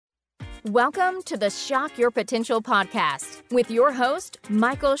Welcome to the Shock Your Potential podcast with your host,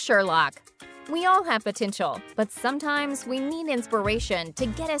 Michael Sherlock. We all have potential, but sometimes we need inspiration to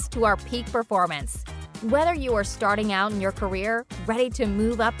get us to our peak performance. Whether you are starting out in your career, ready to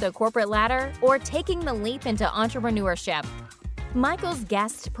move up the corporate ladder, or taking the leap into entrepreneurship, Michael's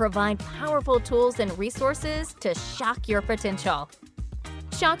guests provide powerful tools and resources to shock your potential.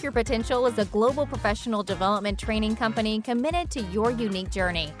 Shock Your Potential is a global professional development training company committed to your unique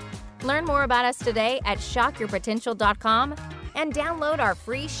journey. Learn more about us today at shockyourpotential.com and download our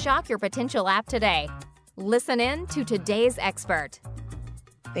free Shock Your Potential app today. Listen in to today's expert.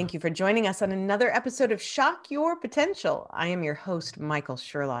 Thank you for joining us on another episode of Shock Your Potential. I am your host, Michael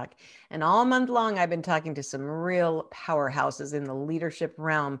Sherlock, and all month long I've been talking to some real powerhouses in the leadership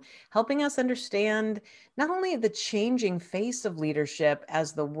realm, helping us understand not only the changing face of leadership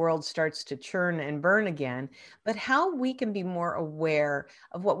as the world starts to churn and burn again, but how we can be more aware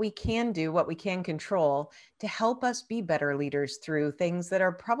of what we can do, what we can control to help us be better leaders through things that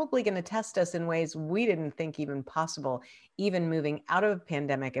are probably going to test us in ways we didn't think even possible, even moving out of a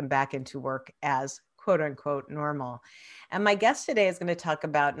pandemic and back into work as quote unquote normal. And my guest today is going to talk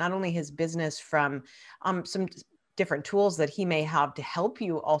about not only his business from some different tools that he may have to help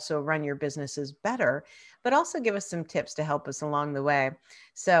you also run your businesses better, but also give us some tips to help us along the way.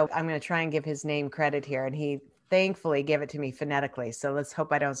 So I'm going to try and give his name credit here. And he thankfully gave it to me phonetically. So let's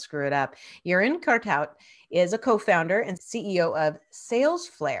hope I don't screw it up. Jeroen Korthout is a co-founder and CEO of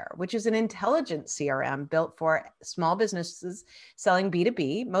SalesFlare, which is an intelligent CRM built for small businesses selling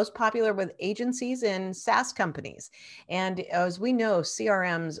B2B, most popular with agencies and SaaS companies. And as we know,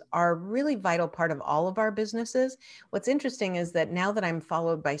 CRMs are a really vital part of all of our businesses. What's interesting is that now that I'm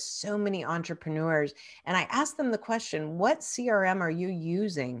followed by so many entrepreneurs, and I ask them the question, what CRM are you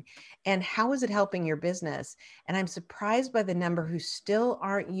using and how is it helping your business? And I'm surprised by the number who still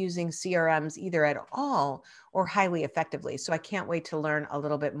aren't using CRMs either at all or highly effectively. So I can't wait to learn a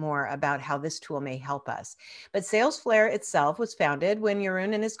little bit more about how this tool may help us. But SalesFlare itself was founded when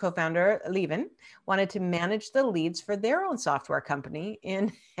Jeroen and his co-founder, Lieven, wanted to manage the leads for their own software company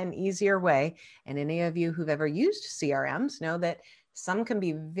in an easier way. And any of you who've ever used CRMs know that some can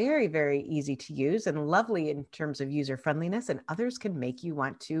be very, very easy to use and lovely in terms of user friendliness, and others can make you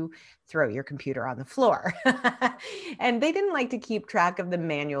want to throw your computer on the floor. And they didn't like to keep track of them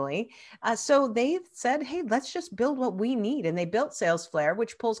manually. So they said, hey, let's just build what we need. And they built SalesFlare,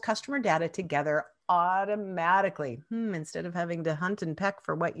 which pulls customer data together automatically instead of having to hunt and peck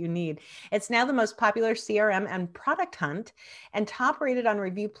for what you need. It's now the most popular CRM and product hunt and top rated on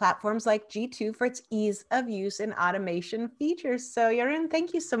review platforms like G2 for its ease of use and automation features. So Jeroen,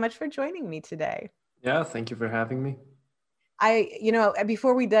 thank you so much for joining me today. Yeah, thank you for having me.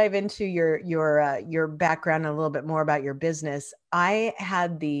 Before we dive into your background and a little bit more about your business, I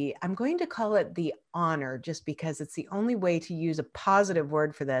had I'm going to call it the honor, just because it's the only way to use a positive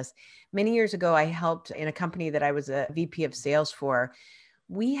word for this. Many years ago, I helped in a company that I was a VP of sales for.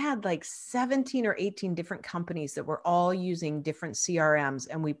 We had like 17 or 18 different companies that were all using different CRMs,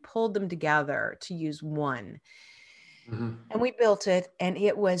 and we pulled them together to use one. And we built it, and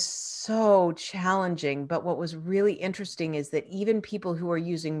it was so challenging. But what was really interesting is that even people who are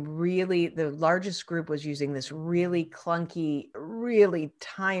using the largest group was using this really clunky, really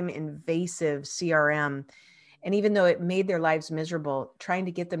time invasive CRM. And even though it made their lives miserable, trying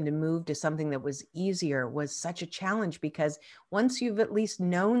to get them to move to something that was easier was such a challenge, because once you've at least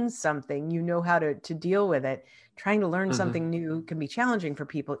known something, you know how to deal with it. Trying to learn something new can be challenging for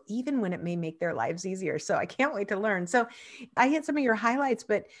people, even when it may make their lives easier. So I can't wait to learn. So I hit some of your highlights,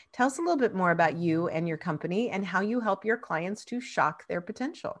 but tell us a little bit more about you and your company and how you help your clients to shock their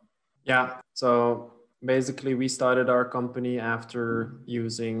potential. Yeah. So basically, we started our company after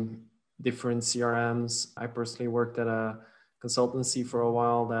using different CRMs. I personally worked at a consultancy for a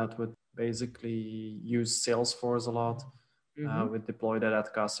while that would basically use Salesforce a lot. We'd deploy that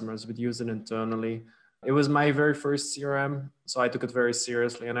at customers, we'd use it internally. It was my very first CRM, so I took it very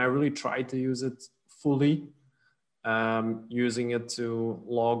seriously, and I really tried to use it fully, using it to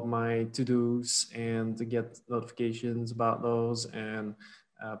log my to-dos and to get notifications about those and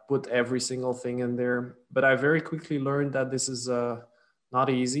put every single thing in there. But I very quickly learned that this is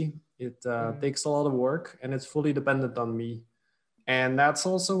not easy. It takes a lot of work, and it's fully dependent on me. And that's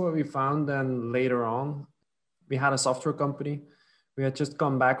also what we found then later on. We had a software company. We had just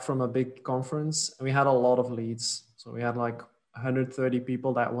come back from a big conference, and we had a lot of leads. So we had like 130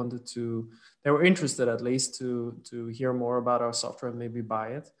 people that they were interested at least to hear more about our software and maybe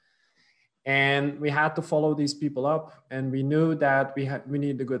buy it. And we had to follow these people up, and we knew that we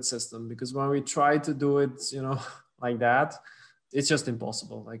need a good system, because when we tried to do it, like that, it's just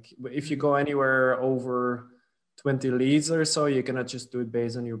impossible. Like if you go anywhere over 20 leads or so, you cannot just do it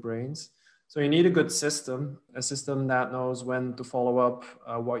based on your brains. So you need a good system, a system that knows when to follow up,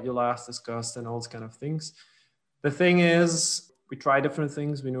 what you last discussed, and all those kind of things. The thing is, we tried different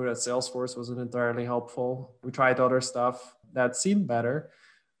things. We knew that Salesforce wasn't entirely helpful. We tried other stuff that seemed better.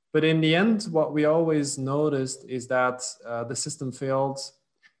 But in the end, what we always noticed is that the system failed,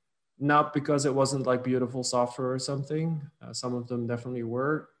 not because it wasn't like beautiful software or something. Some of them definitely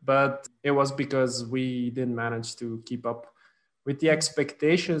were, but it was because we didn't manage to keep up with the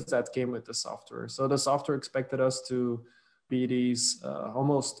expectations that came with the software. So the software expected us to be these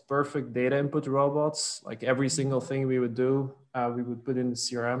almost perfect data input robots. Like every single thing we would do, we would put in the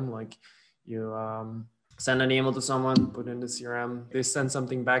CRM. Like you send an email to someone, put in the CRM, they send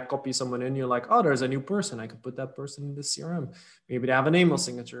something back, copy someone in, you're like, oh, there's a new person, I could put that person in the CRM. Maybe they have an email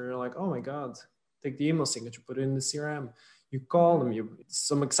signature, you're like, oh my God, take the email signature, put it in the CRM. You call them,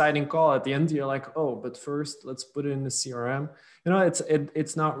 some exciting call at the end, you're like, oh, but first let's put it in the CRM. You know,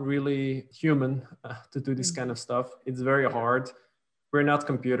 it's not really human to do this kind of stuff. It's very hard. We're not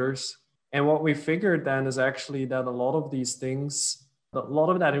computers. And what we figured then is actually that a lot of these things, a lot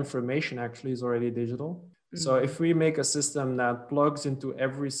of that information actually is already digital. So if we make a system that plugs into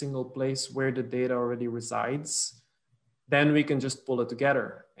every single place where the data already resides, then we can just pull it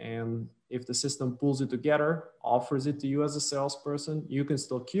together. And if the system pulls it together, offers it to you as a salesperson, you can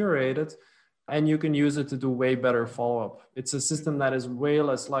still curate it and you can use it to do way better follow-up. It's a system that is way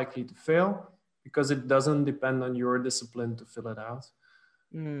less likely to fail because it doesn't depend on your discipline to fill it out.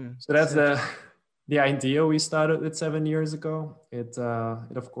 So that's the idea we started with 7 years ago. It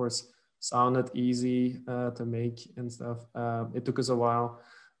of course sounded easy to make and stuff. It took us a while,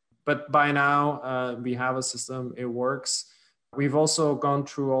 but by now we have a system. It works. We've also gone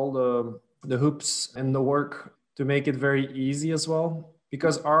through all the hoops and the work to make it very easy as well,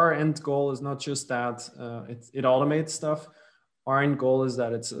 because our end goal is not just that it automates stuff. Our end goal is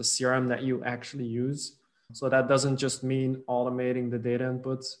that it's a CRM that you actually use. So that doesn't just mean automating the data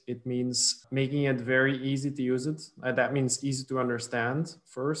input. It means making it very easy to use it. That means easy to understand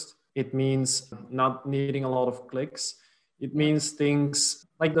first. It means not needing a lot of clicks. It means things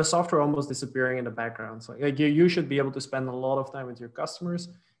like the software almost disappearing in the background. So like you should be able to spend a lot of time with your customers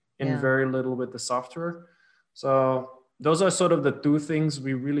and very little with the software. So those are sort of the two things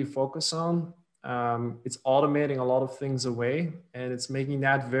we really focus on. It's automating a lot of things away, and it's making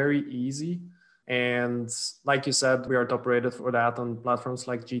that very easy. And like you said, we are top rated for that on platforms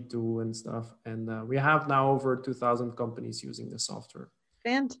like G2 and stuff. And we have now over 2,000 companies using the software.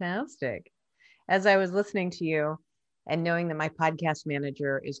 Fantastic. As I was listening to you and knowing that my podcast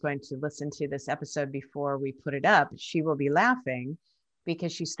manager is going to listen to this episode before we put it up, she will be laughing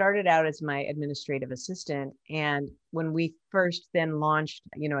because she started out as my administrative assistant. And when we first then launched,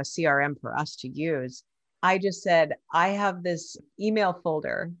 a CRM for us to use, I just said, I have this email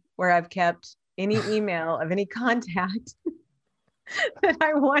folder where I've kept any email of any contact that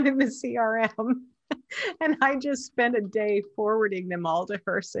I want in the CRM. And I just spent a day forwarding them all to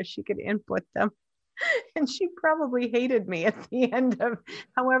her so she could input them. And she probably hated me at the end of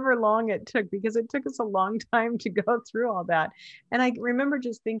however long it took, because it took us a long time to go through all that. And I remember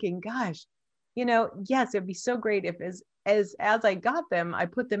just thinking, gosh, yes, it'd be so great if as I got them, I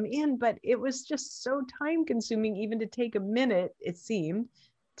put them in, but it was just so time consuming even to take a minute, it seemed,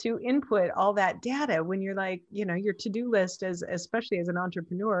 to input all that data when you're like, your to-do list, especially as an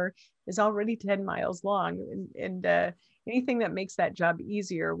entrepreneur, is already 10 miles long. And anything that makes that job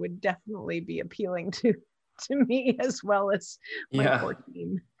easier would definitely be appealing to me as well as my poor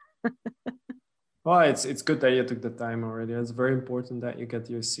team. Well, it's good that you took the time already. It's very important that you get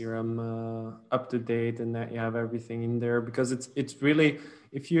your CRM up to date and that you have everything in there, because it's really,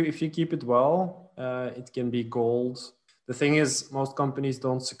 if you keep it well, it can be gold. The thing is, most companies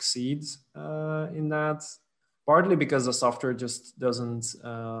don't succeed in that, partly because the software just doesn't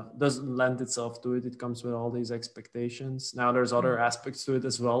lend itself to it. It comes with all these expectations. Now, there's other aspects to it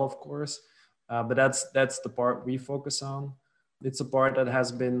as well, of course, but that's the part we focus on. It's a part that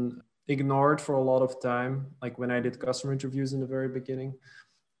has been ignored for a lot of time. Like when I did customer interviews in the very beginning,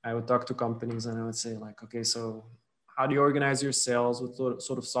 I would talk to companies and I would say like, okay, so how do you organize your sales? What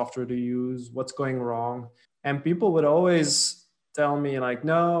sort of software do you use? What's going wrong? And people would always tell me like,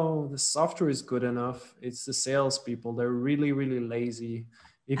 no, the software is good enough. It's the salespeople. They're really, really lazy.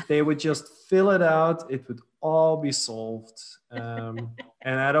 If they would just fill it out, it would all be solved. And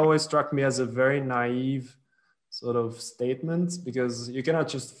that always struck me as a very naive sort of statement, because you cannot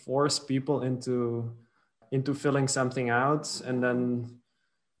just force people into filling something out and then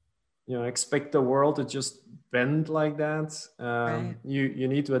expect the world to just bend like that. Right. You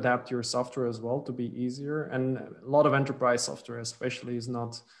need to adapt your software as well to be easier. And a lot of enterprise software, especially, is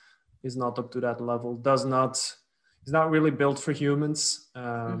not up to that level. Is not really built for humans.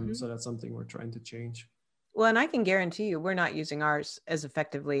 So that's something we're trying to change. Well, and I can guarantee you, we're not using ours as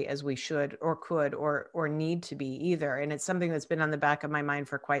effectively as we should or could or need to be either. And it's something that's been on the back of my mind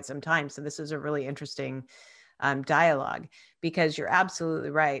for quite some time. So this is a really interesting dialogue, because you're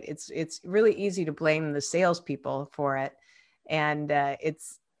absolutely right. It's really easy to blame the salespeople for it, and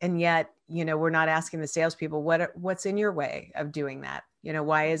yet we're not asking the salespeople what's in your way of doing that.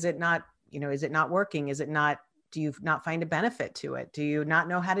 Why is it not? Is it not working? Is it not? Do you not find a benefit to it? Do you not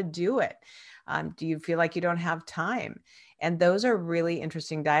know how to do it? Do you feel like you don't have time? And those are really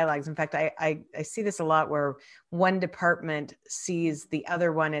interesting dialogues. In fact, I see this a lot, where one department sees the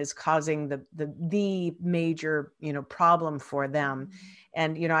other one as causing the major, problem for them.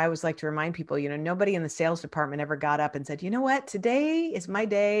 And, I always like to remind people, nobody in the sales department ever got up and said, you know what, today is my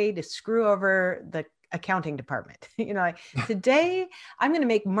day to screw over the accounting department. Today I'm going to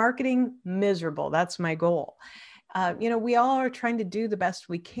make marketing miserable. That's my goal. We all are trying to do the best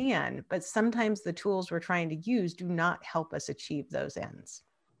we can, but sometimes the tools we're trying to use do not help us achieve those ends.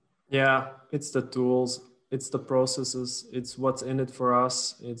 Yeah, it's the tools, it's the processes, it's what's in it for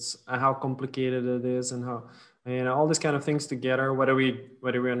us, it's how complicated it is, and how, all these kind of things together, whether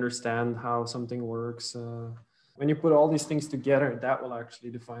we understand how something works. When you put all these things together, that will actually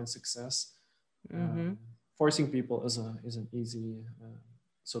define success. Forcing people is an easy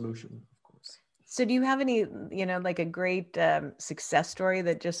solution. So do you have any, like a great success story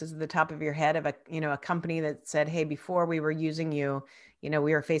that just is at the top of your head of a company that said, hey, before we were using you, we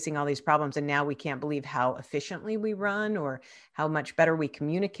were facing all these problems, and now we can't believe how efficiently we run, or how much better we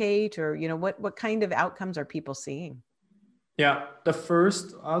communicate, or, what kind of outcomes are people seeing? Yeah, the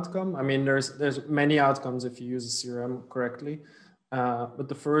first outcome, there's many outcomes if you use a CRM correctly. But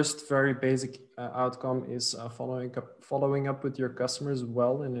the first very basic outcome is following up with your customers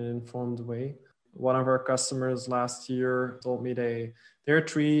well in an informed way. One of our customers last year told me there are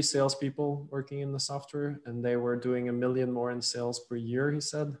 3 salespeople working in the software, and they were doing $1 million more in sales per year, he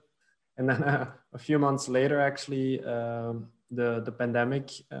said. And then a few months later, actually, the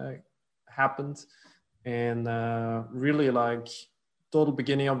pandemic happened, and really, like, total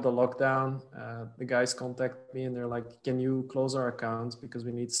beginning of the lockdown, the guys contact me and they're like, can you close our accounts because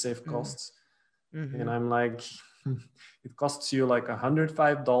we need to save costs? And I'm like, it costs you like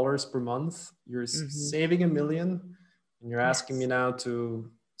 $105 per month. You're saving $1 million, and you're asking me now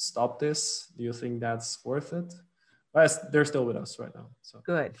to stop this. Do you think that's worth it? But they're still with us right now. So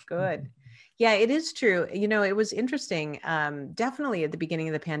good. Yeah, it is true. It was interesting. Definitely at the beginning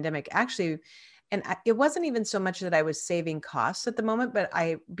of the pandemic, actually. And it wasn't even so much that I was saving costs at the moment, but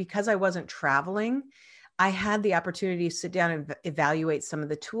because I wasn't traveling, I had the opportunity to sit down and evaluate some of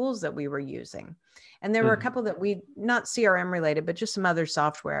the tools that we were using. And there were a couple that not CRM related, but just some other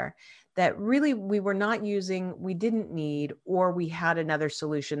software that really we were not using, we didn't need, or we had another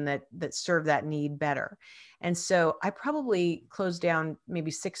solution that served that need better. And so I probably closed down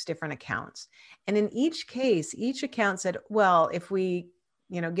maybe 6 different accounts. And in each case, each account said, well, if we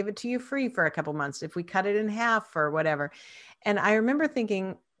give it to you free for a couple months, if we cut it in half or whatever. And I remember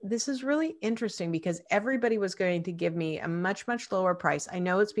thinking, this is really interesting, because everybody was going to give me a much, much lower price. I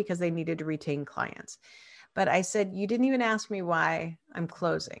know it's because they needed to retain clients. But I said, you didn't even ask me why I'm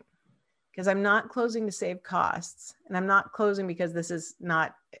closing, because I'm not closing to save costs. And I'm not closing because this is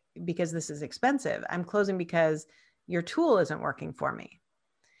expensive. I'm closing because your tool isn't working for me.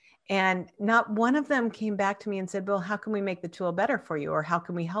 And not one of them came back to me and said, Bill, how can we make the tool better for you? Or how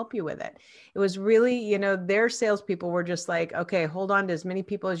can we help you with it? It was really, their salespeople were just like, okay, hold on to as many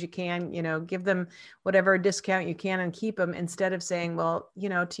people as you can, give them whatever discount you can and keep them, instead of saying, well,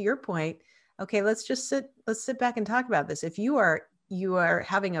 to your point, okay, let's sit back and talk about this. If you are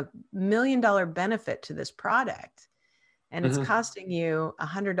having $1 million benefit to this product, and it's costing you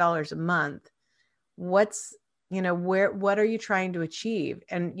 $100 a month, what are you trying to achieve?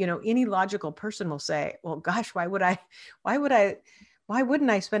 And, any logical person will say, well, gosh, why wouldn't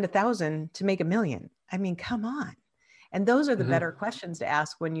I spend 1,000 to make $1 million? I mean, come on. And those are the better questions to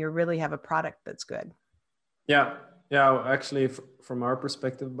ask when you really have a product that's good. Yeah. Actually, from our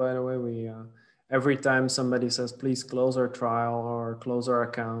perspective, by the way, we, every time somebody says, please close our trial or close our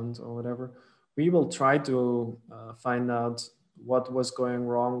account or whatever, we will try to find out what was going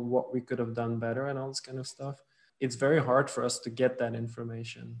wrong, what we could have done better, and all this kind of stuff. It's very hard for us to get that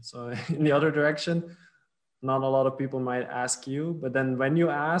information. So in the other direction, not a lot of people might ask you, but then when you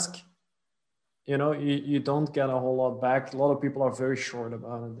ask, you don't get a whole lot back. A lot of people are very short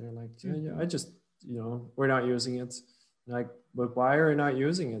about it. They're like, yeah, I just, we're not using it. Like, but why are you not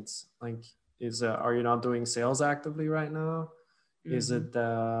using it? Like, are you not doing sales actively right now? Is it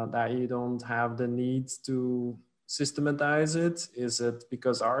that you don't have the need to systematize it? Is it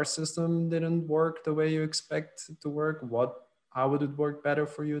because our system didn't work the way you expect it to work? How would it work better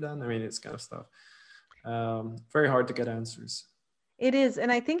for you then? I mean, it's kind of stuff. Very hard to get answers. It is.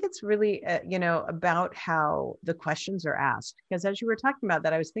 And I think it's really, about how the questions are asked. Because as you were talking about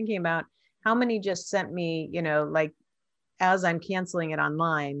that, I was thinking about how many just sent me, like as I'm canceling it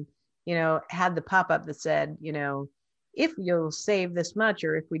online, had the pop-up that said, if you'll save this much,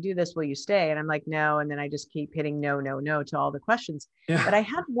 or if we do this, will you stay? And I'm like, no. And then I just keep hitting no, no, no to all the questions. Yeah. But I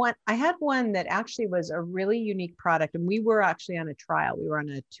had one that actually was a really unique product. And we were actually on a trial. We were on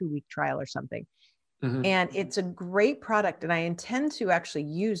a 2-week trial or something. Mm-hmm. And it's a great product and I intend to actually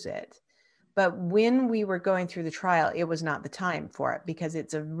use it. But when we were going through the trial, it was not the time for it because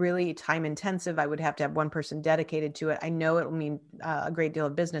it's a really time intensive. I would have to have one person dedicated to it. I know it will mean a great deal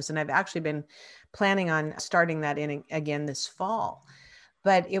of business. And I've actually been planning on starting that in again this fall.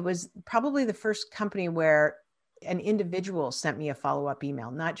 But it was probably the first company where an individual sent me a follow-up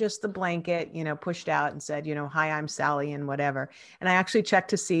email, not just the blanket, pushed out and said, hi, I'm Sally and whatever. And I actually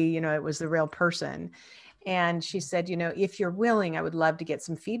checked to see, it was the real person. And she said, if you're willing, I would love to get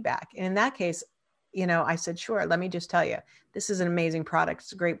some feedback. And in that case, I said, sure, let me just tell you, this is an amazing product.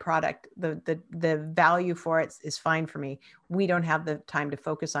 It's a great product. The value for it is fine for me. We don't have the time to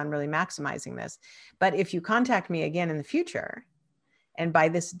focus on really maximizing this. But if you contact me again in the future, and by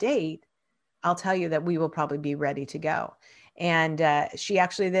this date, I'll tell you that we will probably be ready to go. And she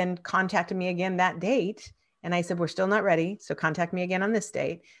actually then contacted me again that date. And I said, we're still not ready. So contact me again on this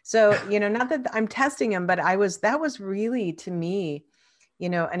date. So, not that I'm testing them, but that was really to me,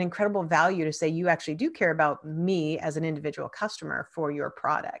 an incredible value to say, you actually do care about me as an individual customer for your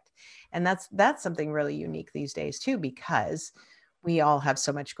product. And that's something really unique these days too, because we all have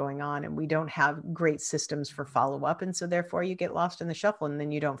so much going on and we don't have great systems for follow-up. And so therefore you get lost in the shuffle and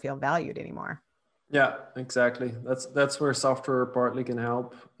then you don't feel valued anymore. Yeah, exactly. That's where software partly can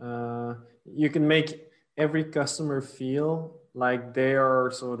help. You can make every customer feel like they are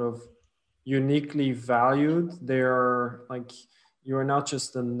sort of uniquely valued. They're like, you're not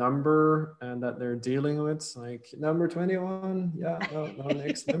just a number and that they're dealing with, like number 21. Yeah, no,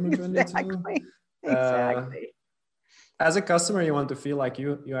 next number 22. Exactly. As a customer, you want to feel like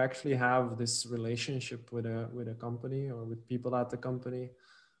you actually have this relationship with a company or with people at the company.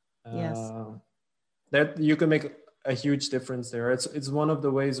 Yes. That you can make a huge difference there. It's one of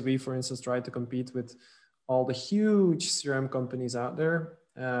the ways we, for instance, try to compete with all the huge CRM companies out there.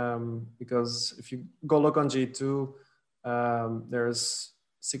 Because if you go look on G2, there's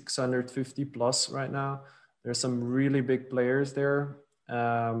 650 plus right now. There's some really big players there.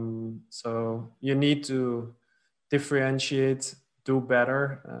 So you need to differentiate, do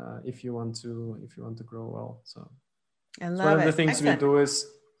better if you want to grow well. So one of the things we do is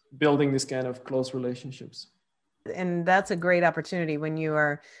building this kind of close relationships. And that's a great opportunity when you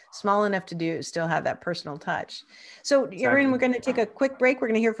are small enough to still have that personal touch. So exactly. We're going to take a quick break. We're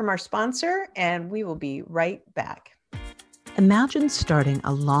going to hear from our sponsor and we will be right back. Imagine starting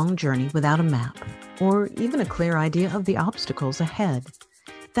a long journey without a map or even a clear idea of the obstacles ahead.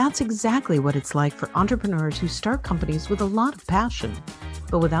 That's exactly what it's like for entrepreneurs who start companies with a lot of passion,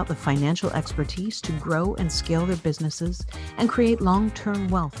 but without the financial expertise to grow and scale their businesses and create long-term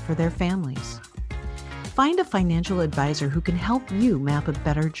wealth for their families. Find a financial advisor who can help you map a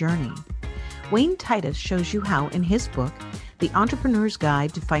better journey. Wayne Titus shows you how in his book, The Entrepreneur's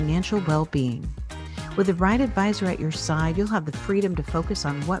Guide to Financial Well-Being. With the right advisor at your side, you'll have the freedom to focus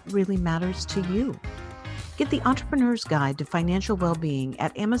on what really matters to you. Get The Entrepreneur's Guide to Financial Well-Being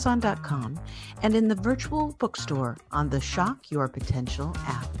at Amazon.com and in the virtual bookstore on the Shock Your Potential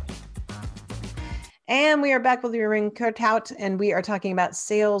app. And we are back with Jeroen Kerthout, and we are talking about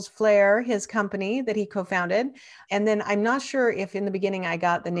Sales Flair, his company that he co-founded. And then I'm not sure if in the beginning I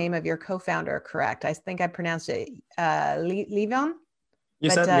got the name of your co-founder correct. I think I pronounced it Levon. You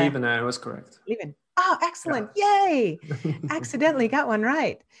said Levon, and it was correct. Levon. Oh, excellent. Yeah. Yay. Accidentally got one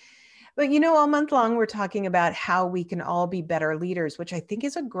right. But all month long, we're talking about how we can all be better leaders, which I think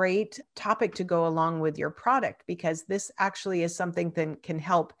is a great topic to go along with your product, because this actually is something that can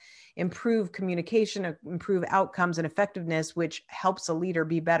help improve communication, improve outcomes and effectiveness, which helps a leader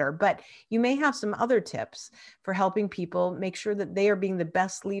be better. But you may have some other tips for helping people make sure that they are being the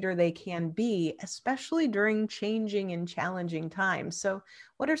best leader they can be, especially during changing and challenging times. So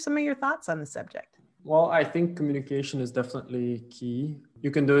what are some of your thoughts on the subject? Well, I think communication is definitely key.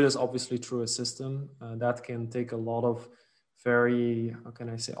 You can do this obviously through a system that can take a lot of very, how can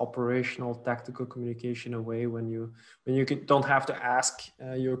I say, operational, tactical communication away when you don't have to ask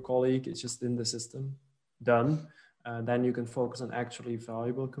your colleague. It's just in the system, done. Then you can focus on actually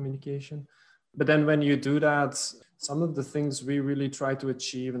valuable communication. But then when you do that, some of the things we really try to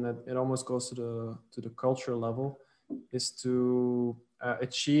achieve, and that it almost goes to the cultural level, is to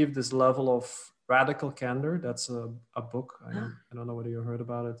achieve this level of radical candor. That's a book. I don't know whether you heard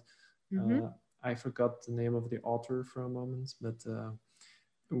about it. Mm-hmm. I forgot the name of the author for a moment, but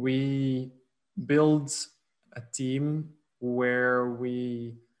we build a team where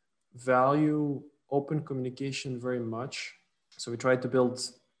we value open communication very much. So we try to build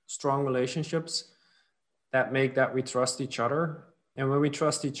strong relationships that make that we trust each other. And when we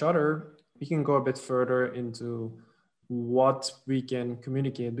trust each other, we can go a bit further into what we can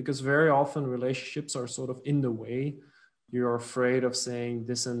communicate, because very often relationships are sort of in the way. You're afraid of saying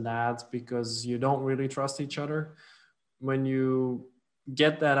this and that because you don't really trust each other. When you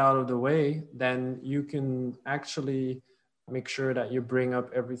get that out of the way, then you can actually make sure that you bring up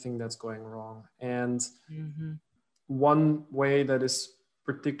everything that's going wrong. And one way that is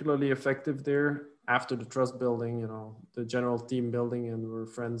particularly effective there, after the trust building, you know, the general team building and we're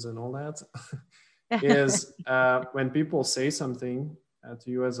friends and all that, is when people say something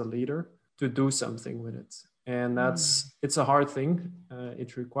to you as a leader, to do something with it. And it's a hard thing.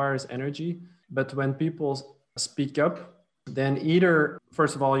 It requires energy. But when people speak up, then either,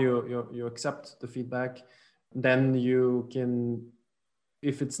 first of all, you accept the feedback, then you can,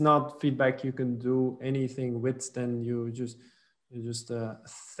 if it's not feedback you can do anything with, then you just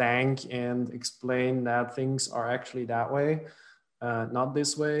thank and explain that things are actually that way, not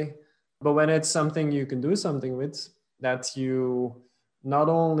this way. But when it's something you can do something with, that you not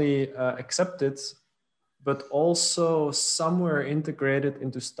only accept it, but also somewhere integrate it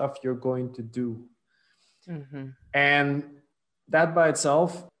into stuff you're going to do. And that by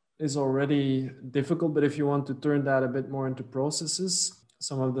itself is already difficult. But if you want to turn that a bit more into processes,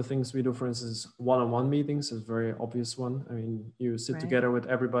 some of the things we do, for instance, one-on-one meetings is a very obvious one. I mean, you sit together with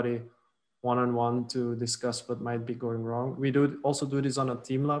everybody one-on-one to discuss what might be going wrong. We also do this on a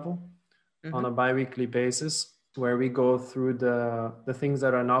team level, on a bi-weekly basis, where we go through the things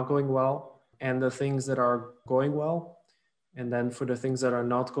that are not going well and the things that are going well. And then for the things that are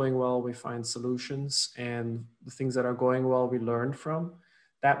not going well, we find solutions, and the things that are going well, we learn from.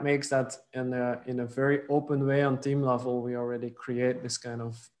 That makes that in a very open way on team level, we already create this kind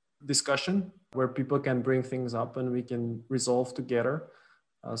of discussion where people can bring things up and we can resolve together.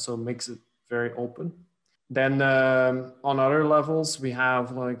 So it makes it very open. Then on other levels, we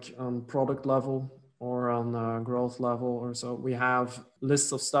have like on product level or on growth level or so, we have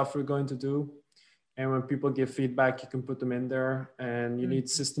lists of stuff we're going to do. And when people give feedback, you can put them in there, and you need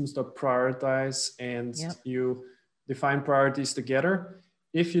systems to prioritize, and you define priorities together.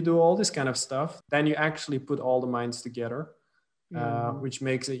 If you do all this kind of stuff, then you actually put all the minds together, which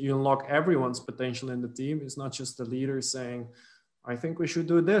makes it, you unlock everyone's potential in the team. It's not just the leader saying, I think we should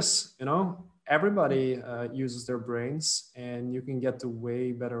do this, you know, everybody uses their brains, and you can get to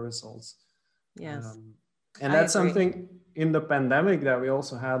way better results. Yes. And that's something in the pandemic that we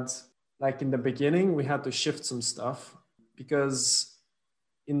also had. Like in the beginning, we had to shift some stuff, because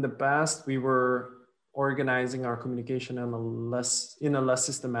in the past we were organizing our communication in a less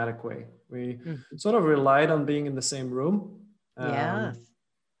systematic way. We sort of relied on being in the same room.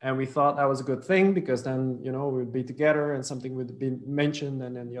 And we thought that was a good thing, because then, you know, we'd be together and something would be mentioned,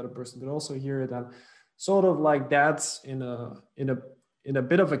 and then the other person could also hear it. And sort of like that, in a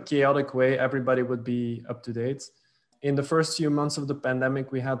bit of a chaotic way, everybody would be up to date. In the first few months of the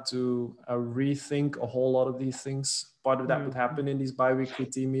pandemic, we had to rethink a whole lot of these things. Part of that would happen in these bi-weekly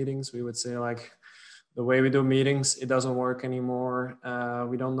team meetings. We would say, like, the way we do meetings, it doesn't work anymore.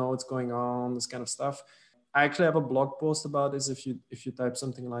 We don't know what's going on, this kind of stuff. I actually have a blog post about this. If you type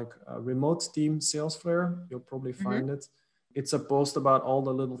something like remote team sales flare, you'll probably find it. It's a post about all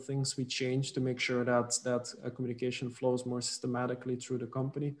the little things we changed to make sure that communication flows more systematically through the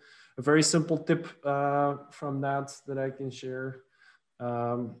company. A very simple tip from that I can share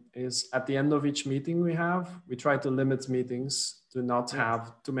is at the end of each meeting we try to limit meetings to not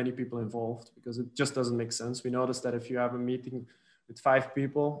have too many people involved, because it just doesn't make sense. We noticed that if you have a meeting with 5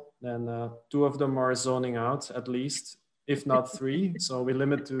 people, then 2 of them are zoning out at least, if not 3. So we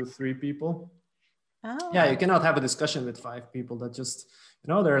limit to 3 people. Oh. Yeah, you cannot have a discussion with 5 people. That just,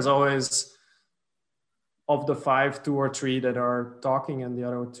 you know, there's always, of the 5, 2 or 3 that are talking, and the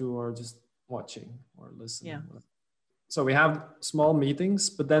other 2 are just watching or listening. Yeah. So we have small meetings,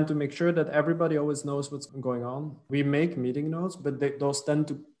 but then to make sure that everybody always knows what's going on, we make meeting notes, but those tend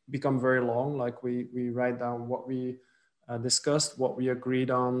to become very long. Like we write down what we discussed, what we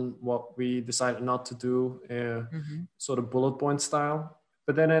agreed on, what we decided not to do, sort of bullet point style.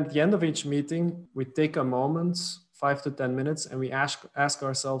 But then at the end of each meeting, we take a moment, 5 to 10 minutes, and we ask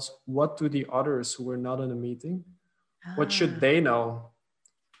ourselves, what do the others who were not in the meeting, what should they know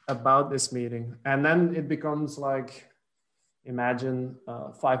about this meeting? And then it becomes like, imagine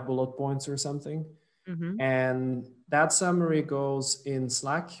 5 bullet points or something. And that summary goes in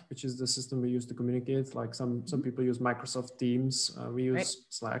Slack, which is the system we use to communicate. Like some people use Microsoft Teams, we use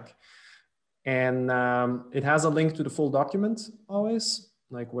Slack. And it has a link to the full document always,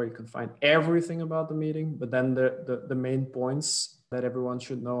 like where you can find everything about the meeting, but then the main points that everyone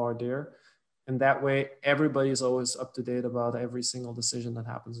should know are there. And that way, everybody is always up to date about every single decision that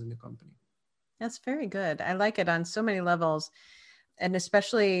happens in the company. That's very good. I like it on so many levels. And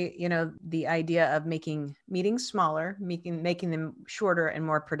especially, the idea of making meetings smaller, making them shorter and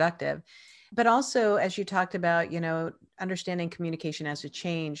more productive. But also, as you talked about, understanding communication as a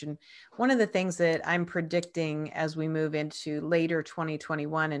change. And one of the things that I'm predicting as we move into later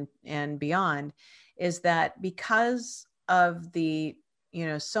 2021 and beyond is that because of the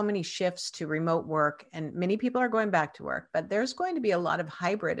so many shifts to remote work, and many people are going back to work, but there's going to be a lot of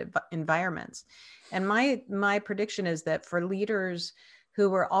hybrid environments. And my prediction is that for leaders who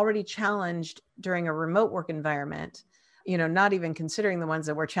were already challenged during a remote work environment, not even considering the ones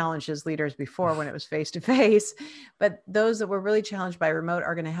that were challenged as leaders before when it was face to face, but those that were really challenged by remote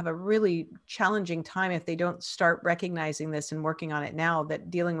are going to have a really challenging time if they don't start recognizing this and working on it now,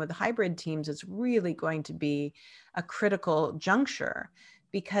 that dealing with hybrid teams is really going to be a critical juncture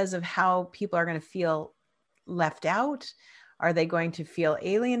because of how people are going to feel left out. Are they going to feel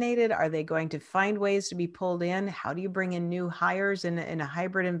alienated? Are they going to find ways to be pulled in? How do you bring in new hires in a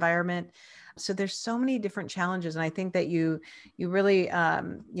hybrid environment? So there's so many different challenges. And I think that you really,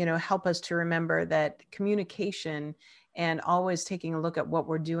 help us to remember that communication and always taking a look at what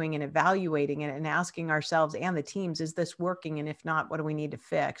we're doing and evaluating it and asking ourselves and the teams, is this working? And if not, what do we need to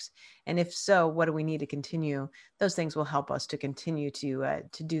fix? And if so, what do we need to continue? Those things will help us to continue to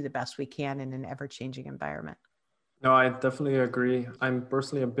do the best we can in an ever-changing environment. No, I definitely agree. I'm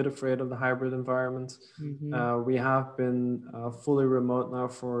personally a bit afraid of the hybrid environment. We have been fully remote now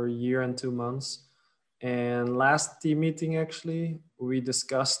for a year and 2 months. And last team meeting, actually, we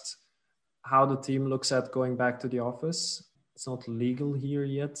discussed how the team looks at going back to the office. It's not legal here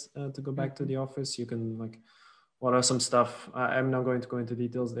yet to go back to the office. You can what are some stuff? I'm not going to go into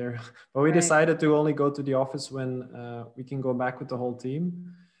details there, but we decided to only go to the office when we can go back with the whole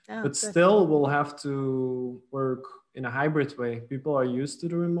team. But still, we'll have to work in a hybrid way. People are used to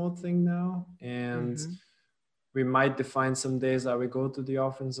the remote thing now, and we might define some days that we go to the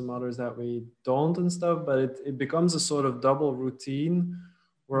office, some others that we don't and stuff, but it becomes a sort of double routine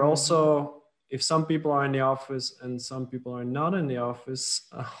where also, if some people are in the office and some people are not in the office,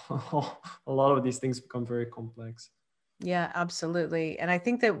 a lot of these things become very complex. Yeah, absolutely. And I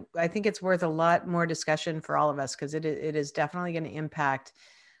think it's worth a lot more discussion for all of us, because it is definitely going to impact,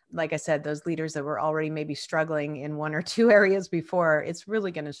 like I said, those leaders that were already maybe struggling in one or two areas before. It's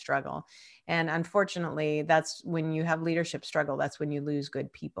really going to struggle. And unfortunately, that's when you have leadership struggle, that's when you lose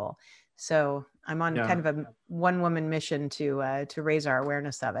good people. So I'm on kind of a one-woman mission to raise our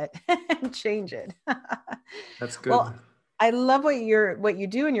awareness of it and change it. That's good. Well, I love what you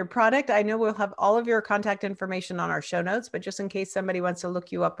do in your product. I know we'll have all of your contact information on our show notes, but just in case somebody wants to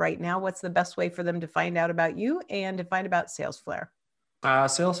look you up right now, what's the best way for them to find out about you and to find about SalesFlare?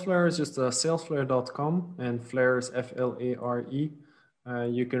 SalesFlare is just salesflare.com, and Flare is Flare.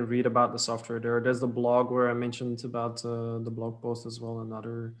 You can read about the software there. There's the blog where I mentioned about the blog post as well, and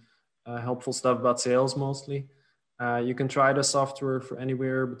other helpful stuff about sales mostly. You can try the software for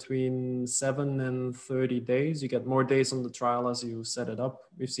anywhere between 7 and 30 days. You get more days on the trial as you set it up.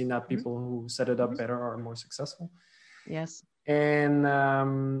 We've seen that people who set it up better are more successful. Yes. And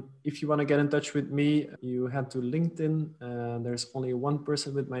if you want to get in touch with me, you head to LinkedIn. There's only one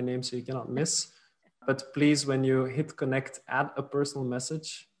person with my name, so you cannot miss. But please, when you hit connect, add a personal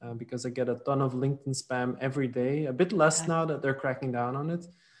message because I get a ton of LinkedIn spam every day. A bit less now that they're cracking down on it.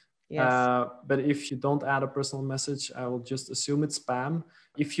 Yes. But if you don't add a personal message, I will just assume it's spam.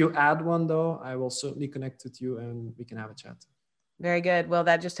 If you add one, though, I will certainly connect with you and we can have a chat. Very good. Well,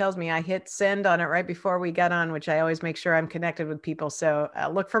 that just tells me I hit send on it right before we got on, which I always make sure I'm connected with people. So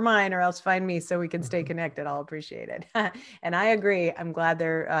look for mine or else find me so we can stay connected. I'll appreciate it. And I agree. I'm glad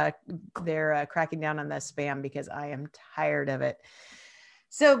they're cracking down on the spam because I am tired of it.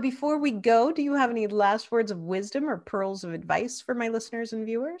 So before we go, do you have any last words of wisdom or pearls of advice for my listeners and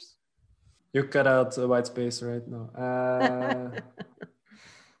viewers? You cut out white space right now.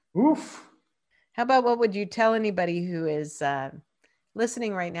 Oof. How about what would you tell anybody who is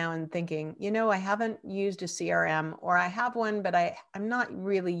listening right now and thinking, I haven't used a CRM, or I have one, but I'm not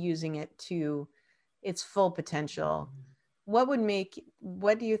really using it to its full potential. What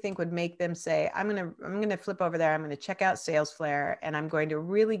do you think would make them say, I'm going to flip over there, I'm going to check out SalesFlare, and I'm going to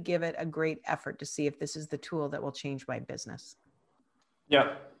really give it a great effort to see if this is the tool that will change my business?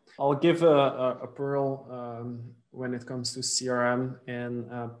 Yeah, I'll give a pearl when it comes to CRM and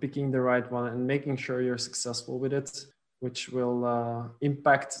picking the right one and making sure you're successful with it, which will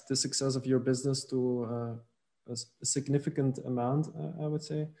impact the success of your business to a significant amount, I would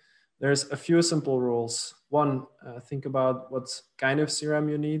say. There's a few simple rules. One, think about what kind of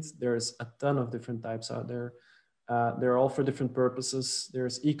CRM you need. There's a ton of different types out there. They're all for different purposes.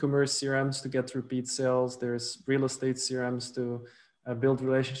 There's e-commerce CRMs to get repeat sales. There's real estate CRMs to build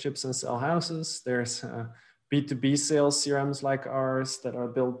relationships and sell houses. There's B2B sales CRMs like ours that are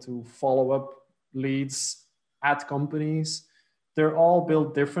built to follow up leads at companies. They're all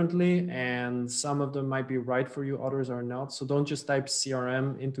built differently, and some of them might be right for you, others are not. So don't just type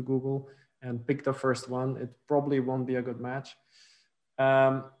CRM into Google and pick the first one. It probably won't be a good match.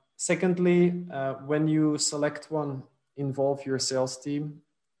 Secondly, when you select one, involve your sales team.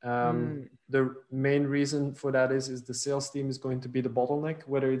 The main reason for that is the sales team is going to be the bottleneck,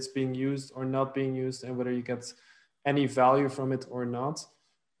 whether it's being used or not being used, and whether you get any value from it or not.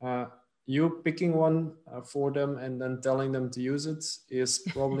 You picking one for them and then telling them to use it is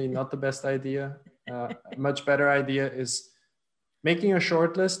probably not the best idea. A much better idea is making a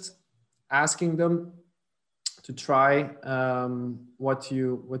short list, asking them to try what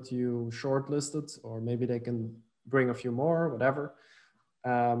you shortlisted, or maybe they can bring a few more, whatever.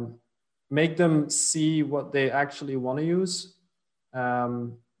 Make them see what they actually want to use.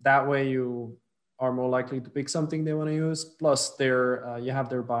 That way you are more likely to pick something they want to use. Plus, you have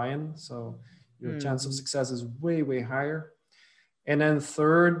their buy-in, so your chance of success is way, way higher. And then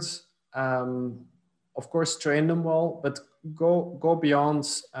third, of course, train them well, but go beyond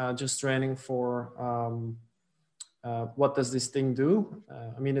just training for what does this thing do.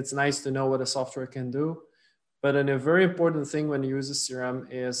 I mean, it's nice to know what a software can do, but a very important thing when you use a CRM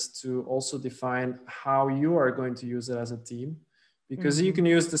is to also define how you are going to use it as a team. Because you can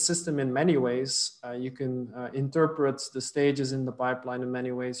use the system in many ways. You can interpret the stages in the pipeline in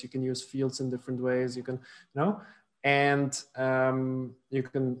many ways. You can use fields in different ways. You can, and you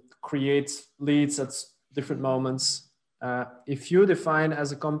can create leads at different moments. If you define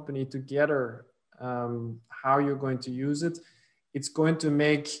as a company together how you're going to use it, it's going to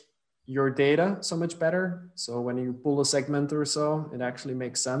make your data so much better. So when you pull a segment or so, it actually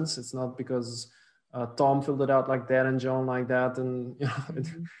makes sense. It's not because Tom filled it out like that and John like that, and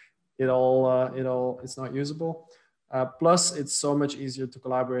it's not usable. Plus, it's so much easier to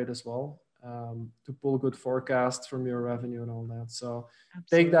collaborate as well, to pull good forecasts from your revenue and all that. So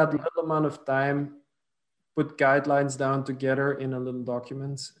Take that little amount of time, put guidelines down together in a little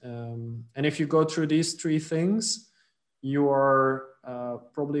document. And if you go through these three things, you are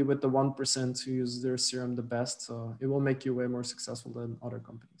probably with the 1% who use their CRM the best. So it will make you way more successful than other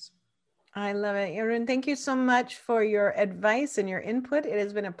companies. I love it. Jeroen, thank you so much for your advice and your input. It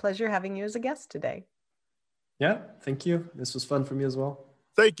has been a pleasure having you as a guest today. Yeah, thank you. This was fun for me as well.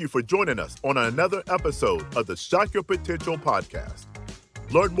 Thank you for joining us on another episode of the Shock Your Potential podcast.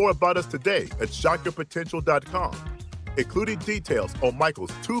 Learn more about us today at shockyourpotential.com, including details on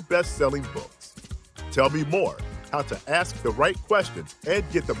Michael's 2 best-selling books. Tell me more, how to ask the right questions and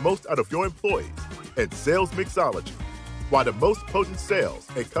get the most out of your employees, and sales mixology, why the most potent sales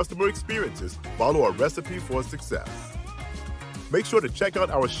and customer experiences follow a recipe for success. Make sure to check out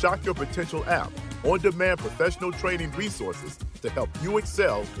our Shock Your Potential app, on-demand professional training resources to help you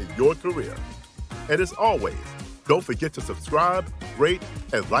excel in your career. And as always, don't forget to subscribe, rate,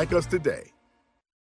 and like us today.